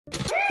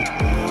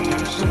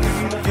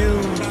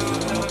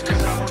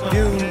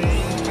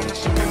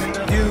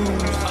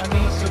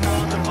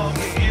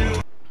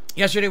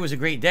yesterday was a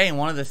great day, and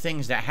one of the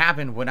things that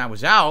happened when I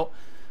was out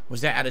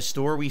was that at a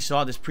store we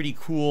saw this pretty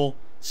cool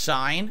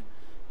sign,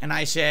 and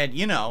I said,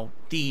 you know,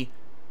 the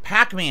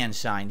Pac-Man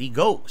sign, the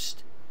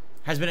Ghost,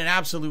 has been an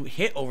absolute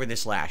hit over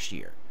this last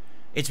year.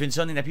 It's been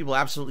something that people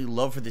absolutely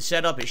love for the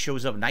setup. It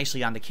shows up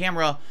nicely on the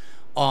camera.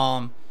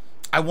 I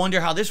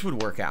wonder how this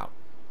would work out.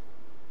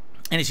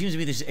 And it seems to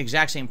be this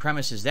exact same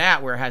premise as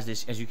that, where it has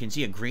this, as you can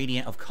see, a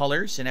gradient of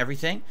colors and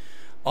everything.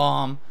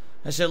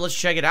 I said, let's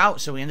check it out.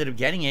 So we ended up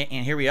getting it,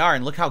 and here we are,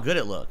 and look how good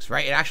it looks,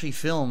 right? It actually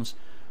films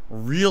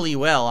really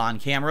well on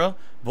camera,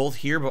 both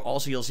here, but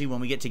also you'll see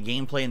when we get to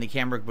gameplay and the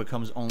camera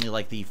becomes only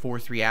like the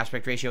 4:3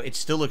 aspect ratio, it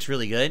still looks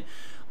really good.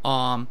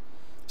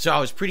 So I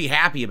was pretty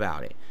happy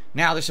about it.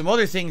 Now, there's some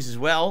other things as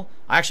well.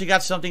 I actually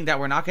got something that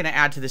we're not going to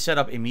add to the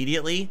setup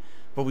immediately,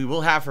 but we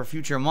will have for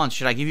future months.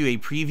 Should I give you a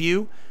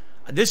preview?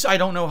 This, I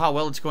don't know how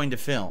well it's going to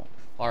film,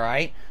 all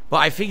right? But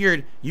I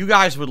figured you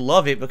guys would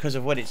love it because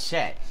of what it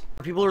says.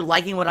 People are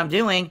liking what I'm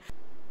doing.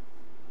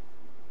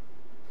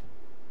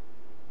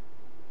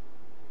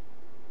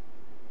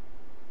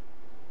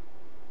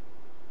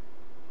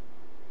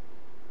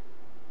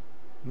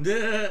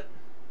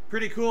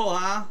 Pretty cool,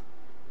 huh?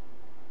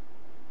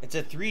 It's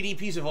a 3D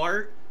piece of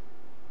art.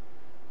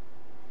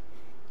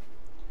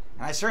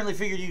 And I certainly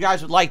figured you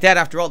guys would like that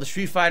after all the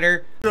Street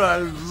Fighter.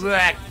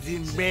 Select to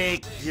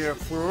make your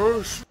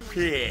first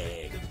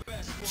pick.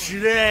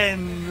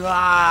 10,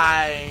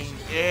 9,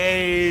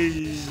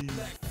 8,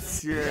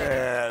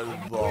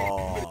 7,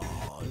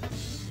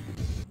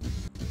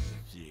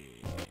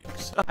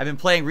 6. I've been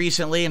playing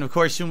recently, and of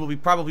course soon we'll be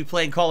probably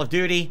playing Call of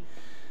Duty.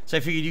 So I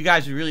figured you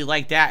guys would really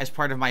like that as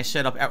part of my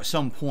setup at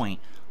some point.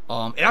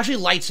 It actually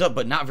lights up,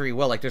 but not very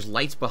well. Like, there's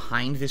lights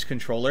behind this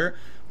controller,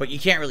 but you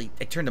can't really,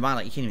 I turned them on,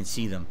 like you can't even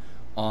see them.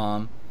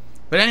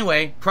 But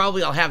anyway,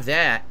 probably I'll have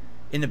that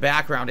in the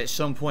background at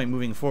some point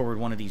moving forward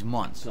one of these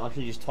months. So I'll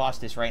actually just toss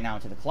this right now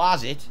into the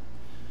closet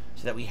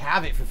so that we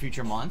have it for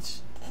future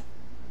months.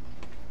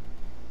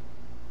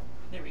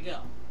 There we go.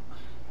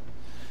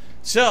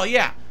 So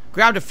yeah,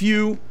 grabbed a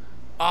few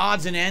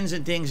odds and ends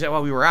and things that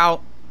while we were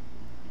out.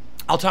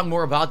 I'll talk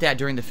more about that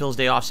during the Phil's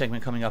Day Off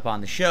segment coming up on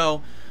the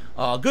show.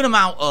 A good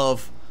amount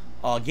of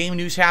game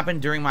news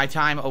happened during my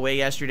time away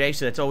yesterday,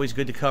 so that's always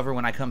good to cover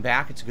when I come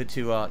back. It's good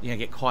to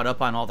get caught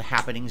up on all the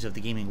happenings of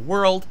the gaming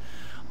world.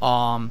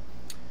 And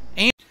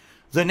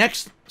the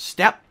next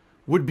step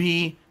would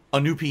be a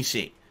new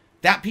PC.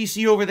 That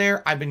PC over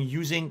there I've been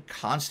using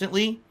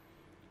constantly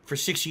for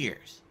 6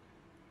 years.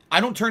 I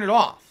don't turn it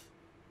off.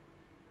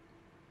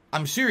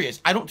 I'm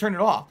serious. I don't turn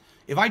it off.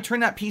 If I turn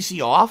that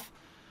PC off,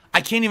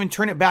 I can't even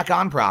turn it back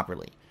on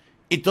properly.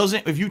 It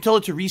doesn't, if you tell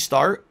it to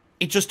restart,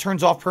 it just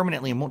turns off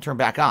permanently and won't turn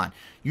back on.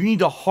 You need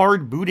to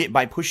hard boot it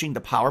by pushing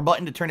the power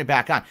button to turn it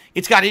back on.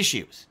 It's got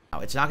issues. Now,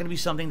 it's not going to be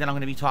something that I'm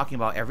going to be talking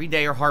about every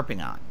day or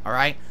harping on, all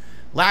right?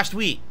 Last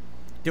week,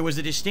 there was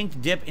a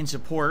distinct dip in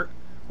support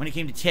when it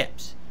came to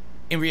tips.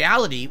 In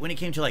reality, when it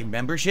came to like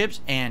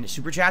memberships and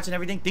super chats and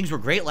everything, things were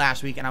great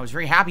last week, and I was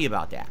very happy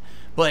about that.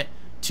 But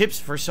tips,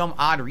 for some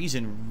odd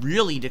reason,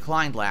 really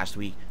declined last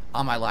week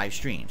on my live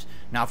streams.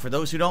 Now, for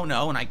those who don't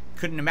know, and I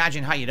couldn't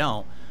imagine how you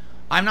don't,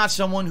 I'm not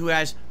someone who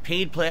has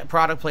paid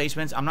product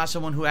placements. I'm not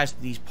someone who has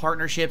these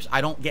partnerships.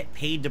 I don't get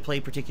paid to play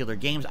particular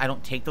games. I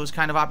don't take those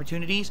kind of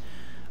opportunities.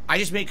 I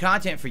just make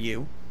content for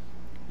you.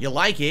 You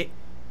like it.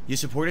 You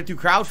support it through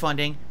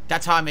crowdfunding.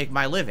 That's how I make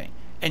my living.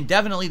 And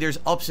definitely there's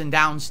ups and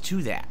downs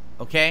to that,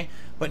 okay?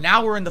 But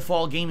now we're in the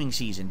fall gaming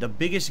season. The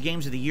biggest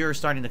games of the year are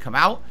starting to come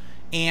out,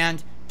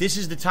 and this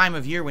is the time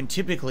of year when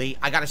typically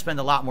I got to spend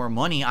a lot more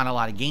money on a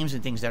lot of games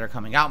and things that are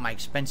coming out. My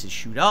expenses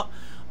shoot up.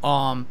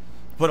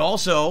 But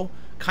also,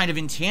 kind of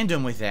in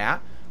tandem with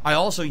that, I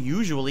also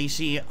usually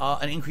see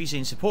an increase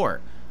in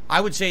support.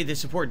 I would say the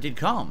support did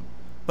come,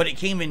 but it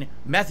came in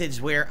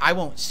methods where I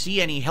won't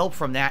see any help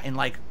from that in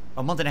like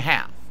a month and a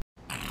half.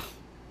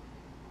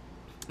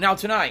 Now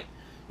tonight,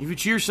 if you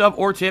cheer, sub,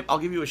 or tip, I'll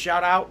give you a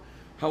shout out.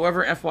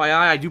 However, FYI,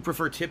 I do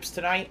prefer tips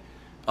tonight.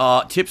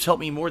 Tips help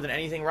me more than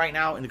anything right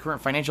now in the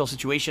current financial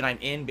situation I'm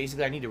in.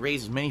 Basically, I need to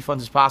raise as many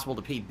funds as possible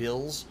to pay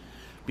bills,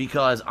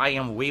 because I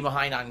am way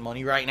behind on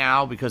money right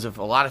now because of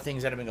a lot of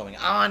things that have been going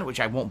on,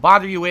 which I won't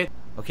bother you with,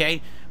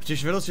 okay?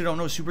 Just for those who don't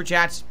know, super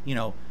chats,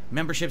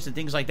 memberships and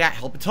things like that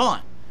help a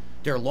ton.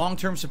 They're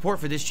long-term support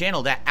for this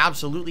channel that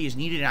absolutely is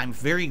needed, and I'm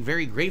very,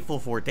 very grateful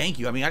for it. Thank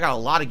you. I mean, I got a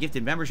lot of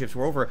gifted memberships.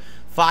 We're over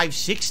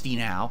 560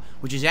 now,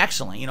 which is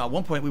excellent. At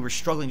one point we were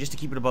struggling just to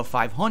keep it above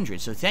 500,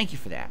 so thank you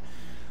for that.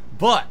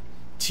 But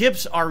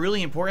tips are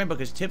really important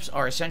because tips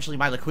are essentially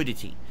my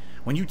liquidity.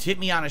 When you tip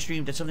me on a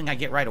stream, that's something I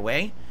get right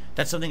away.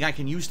 That's something I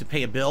can use to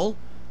pay a bill,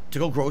 to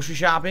go grocery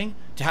shopping,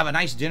 to have a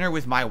nice dinner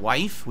with my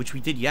wife, which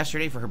we did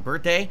yesterday for her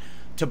birthday,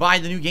 to buy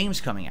the new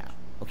games coming out,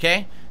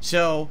 okay?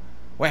 So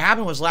what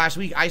happened was last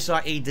week I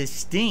saw a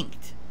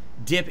distinct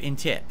dip in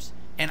tips,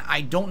 and I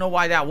don't know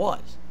why that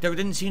was. There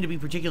didn't seem to be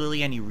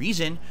particularly any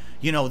reason.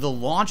 The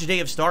launch day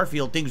of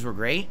Starfield, things were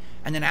great,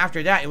 and then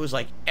after that, it was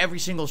like every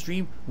single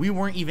stream, we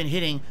weren't even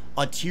hitting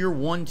a tier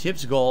 1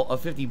 tips goal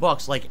of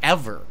 $50 like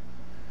ever.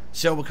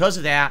 So because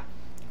of that,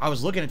 I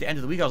was looking at the end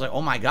of the week, I was like,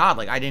 oh my God,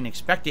 like I didn't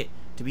expect it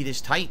to be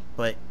this tight,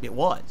 but it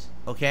was,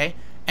 okay?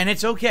 And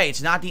it's okay,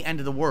 it's not the end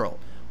of the world.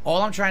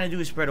 All I'm trying to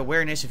do is spread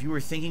awareness. If you were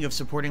thinking of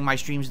supporting my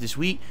streams this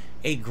week,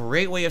 a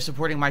great way of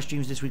supporting my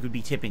streams this week would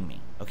be tipping me,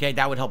 okay?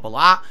 That would help a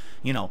lot.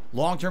 You know,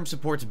 long-term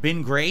support's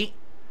been great,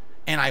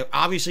 and I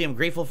obviously am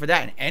grateful for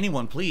that. And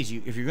anyone, please,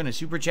 if you're going to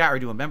super chat or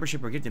do a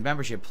membership or gift a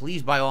membership,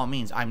 please, by all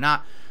means, I'm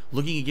not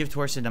looking to give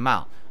towards an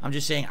amount. I'm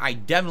just saying I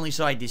definitely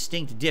saw a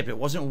distinct dip. It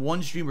wasn't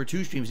one stream or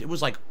two streams. It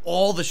was like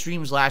all the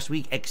streams last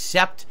week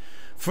except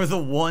for the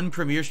one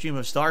premiere stream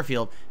of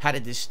Starfield had a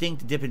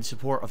distinct dip in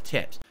support of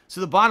tips. So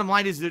the bottom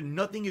line is that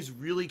nothing is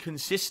really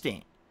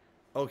consistent.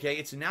 Okay,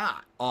 it's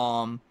not.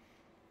 And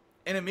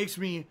it makes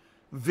me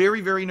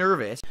very, very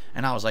nervous.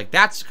 And I was like,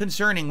 that's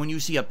concerning when you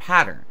see a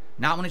pattern.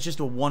 Not when it's just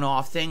a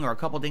one-off thing or a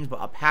couple things, but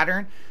a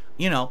pattern.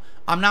 You know,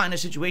 I'm not in a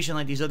situation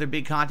like these other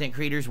big content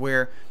creators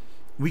where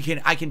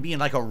I can be in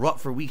like a rut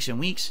for weeks and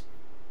weeks.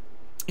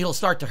 It'll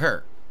start to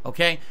hurt.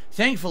 Okay?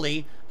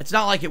 Thankfully, it's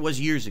not like it was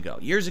years ago.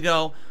 Years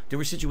ago, there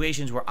were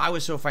situations where I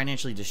was so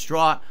financially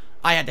distraught,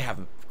 I had to have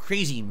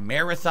crazy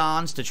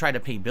marathons to try to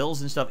pay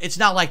bills and stuff. It's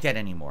not like that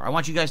anymore. I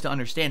want you guys to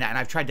understand that, and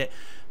I've tried to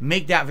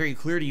make that very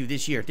clear to you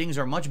this year. Things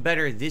are much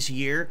better this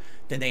year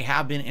than they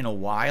have been in a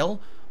while,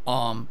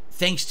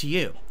 thanks to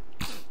you.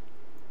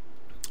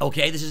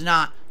 Okay? This is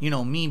not, you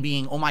know, me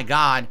being, oh my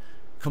God,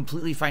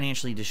 completely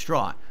financially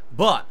distraught.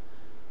 But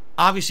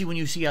obviously, when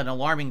you see an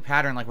alarming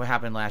pattern like what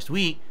happened last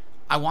week,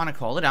 I want to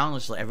call it out and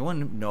let's let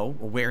everyone know,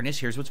 awareness,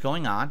 here's what's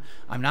going on.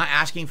 I'm not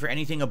asking for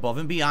anything above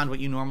and beyond what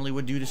you normally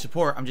would do to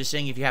support. I'm just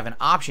saying if you have an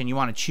option, you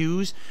want to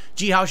choose,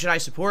 gee, how should I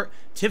support?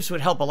 Tips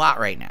would help a lot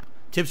right now.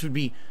 Tips would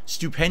be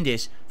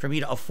stupendous for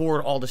me to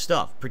afford all the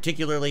stuff.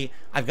 Particularly,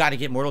 I've got to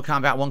get Mortal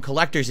Kombat 1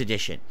 Collector's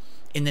Edition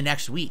in the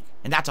next week,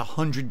 and that's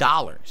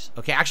 $100.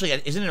 Okay, actually,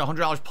 isn't it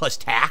 $100 plus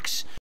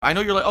tax? I know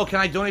you're like, oh, can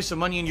I donate some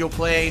money and you'll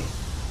play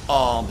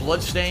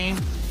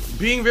Bloodstained?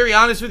 Being very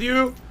honest with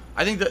you,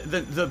 I think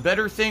the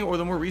better thing or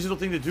the more reasonable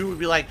thing to do would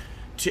be like,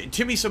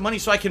 tip me some money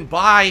so I can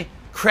buy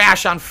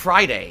Crash on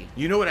Friday.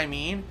 You know what I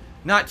mean?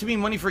 Not to me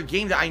money for a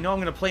game that I know I'm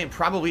going to play and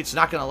probably it's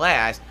not going to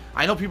last.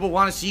 I know people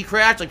want to see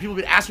Crash. Like, people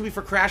have been asking me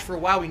for Crash for a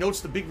while. We know it's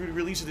the big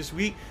release of this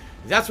week.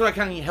 That's what I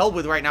kind of need help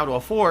with right now to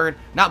afford.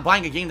 Not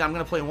buying a game that I'm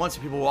going to play once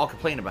and people will all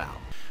complain about.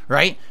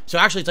 Right? So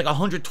actually, it's like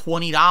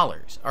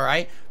 $120. All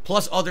right?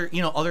 Plus other,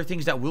 you know, other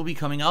things that will be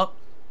coming up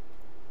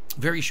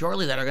very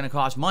shortly that are going to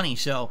cost money.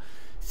 So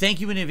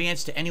thank you in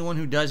advance to anyone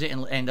who does it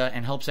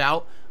and helps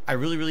out. I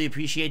really, really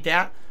appreciate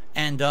that.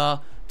 And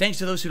thanks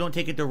to those who don't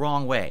take it the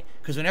wrong way.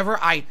 Because whenever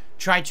I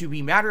try to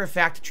be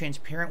matter-of-fact,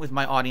 transparent with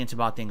my audience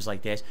about things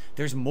like this,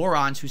 there's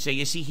morons who say,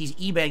 you see, he's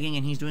e-begging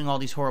and he's doing all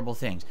these horrible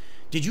things.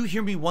 Did you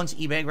hear me once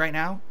e-beg right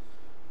now?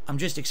 I'm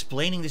just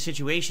explaining the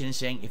situation and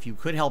saying, if you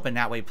could help in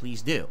that way,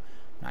 please do.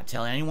 I'm not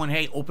telling anyone,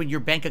 hey, open your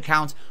bank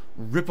accounts,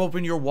 rip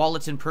open your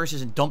wallets and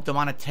purses and dump them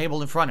on a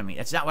table in front of me.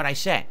 That's not what I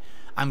said.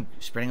 I'm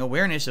spreading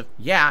awareness of,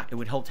 yeah, it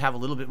would help to have a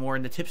little bit more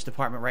in the tips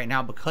department right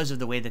now because of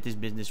the way that this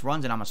business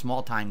runs, and I'm a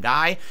small-time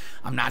guy.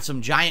 I'm not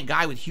some giant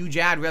guy with huge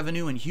ad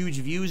revenue and huge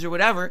views or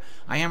whatever.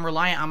 I am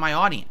reliant on my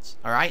audience,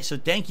 all right? So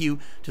thank you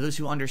to those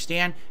who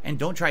understand, and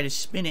don't try to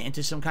spin it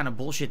into some kind of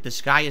bullshit the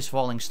sky is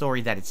falling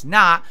story that it's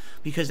not,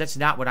 because that's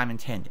not what I'm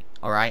intending,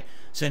 all right?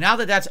 So now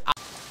that that's...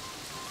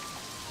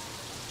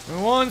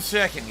 One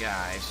second,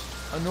 guys.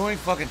 Annoying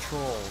fucking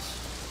trolls.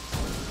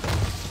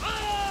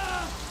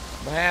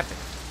 What happened?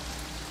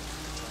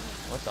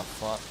 What the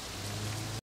fuck?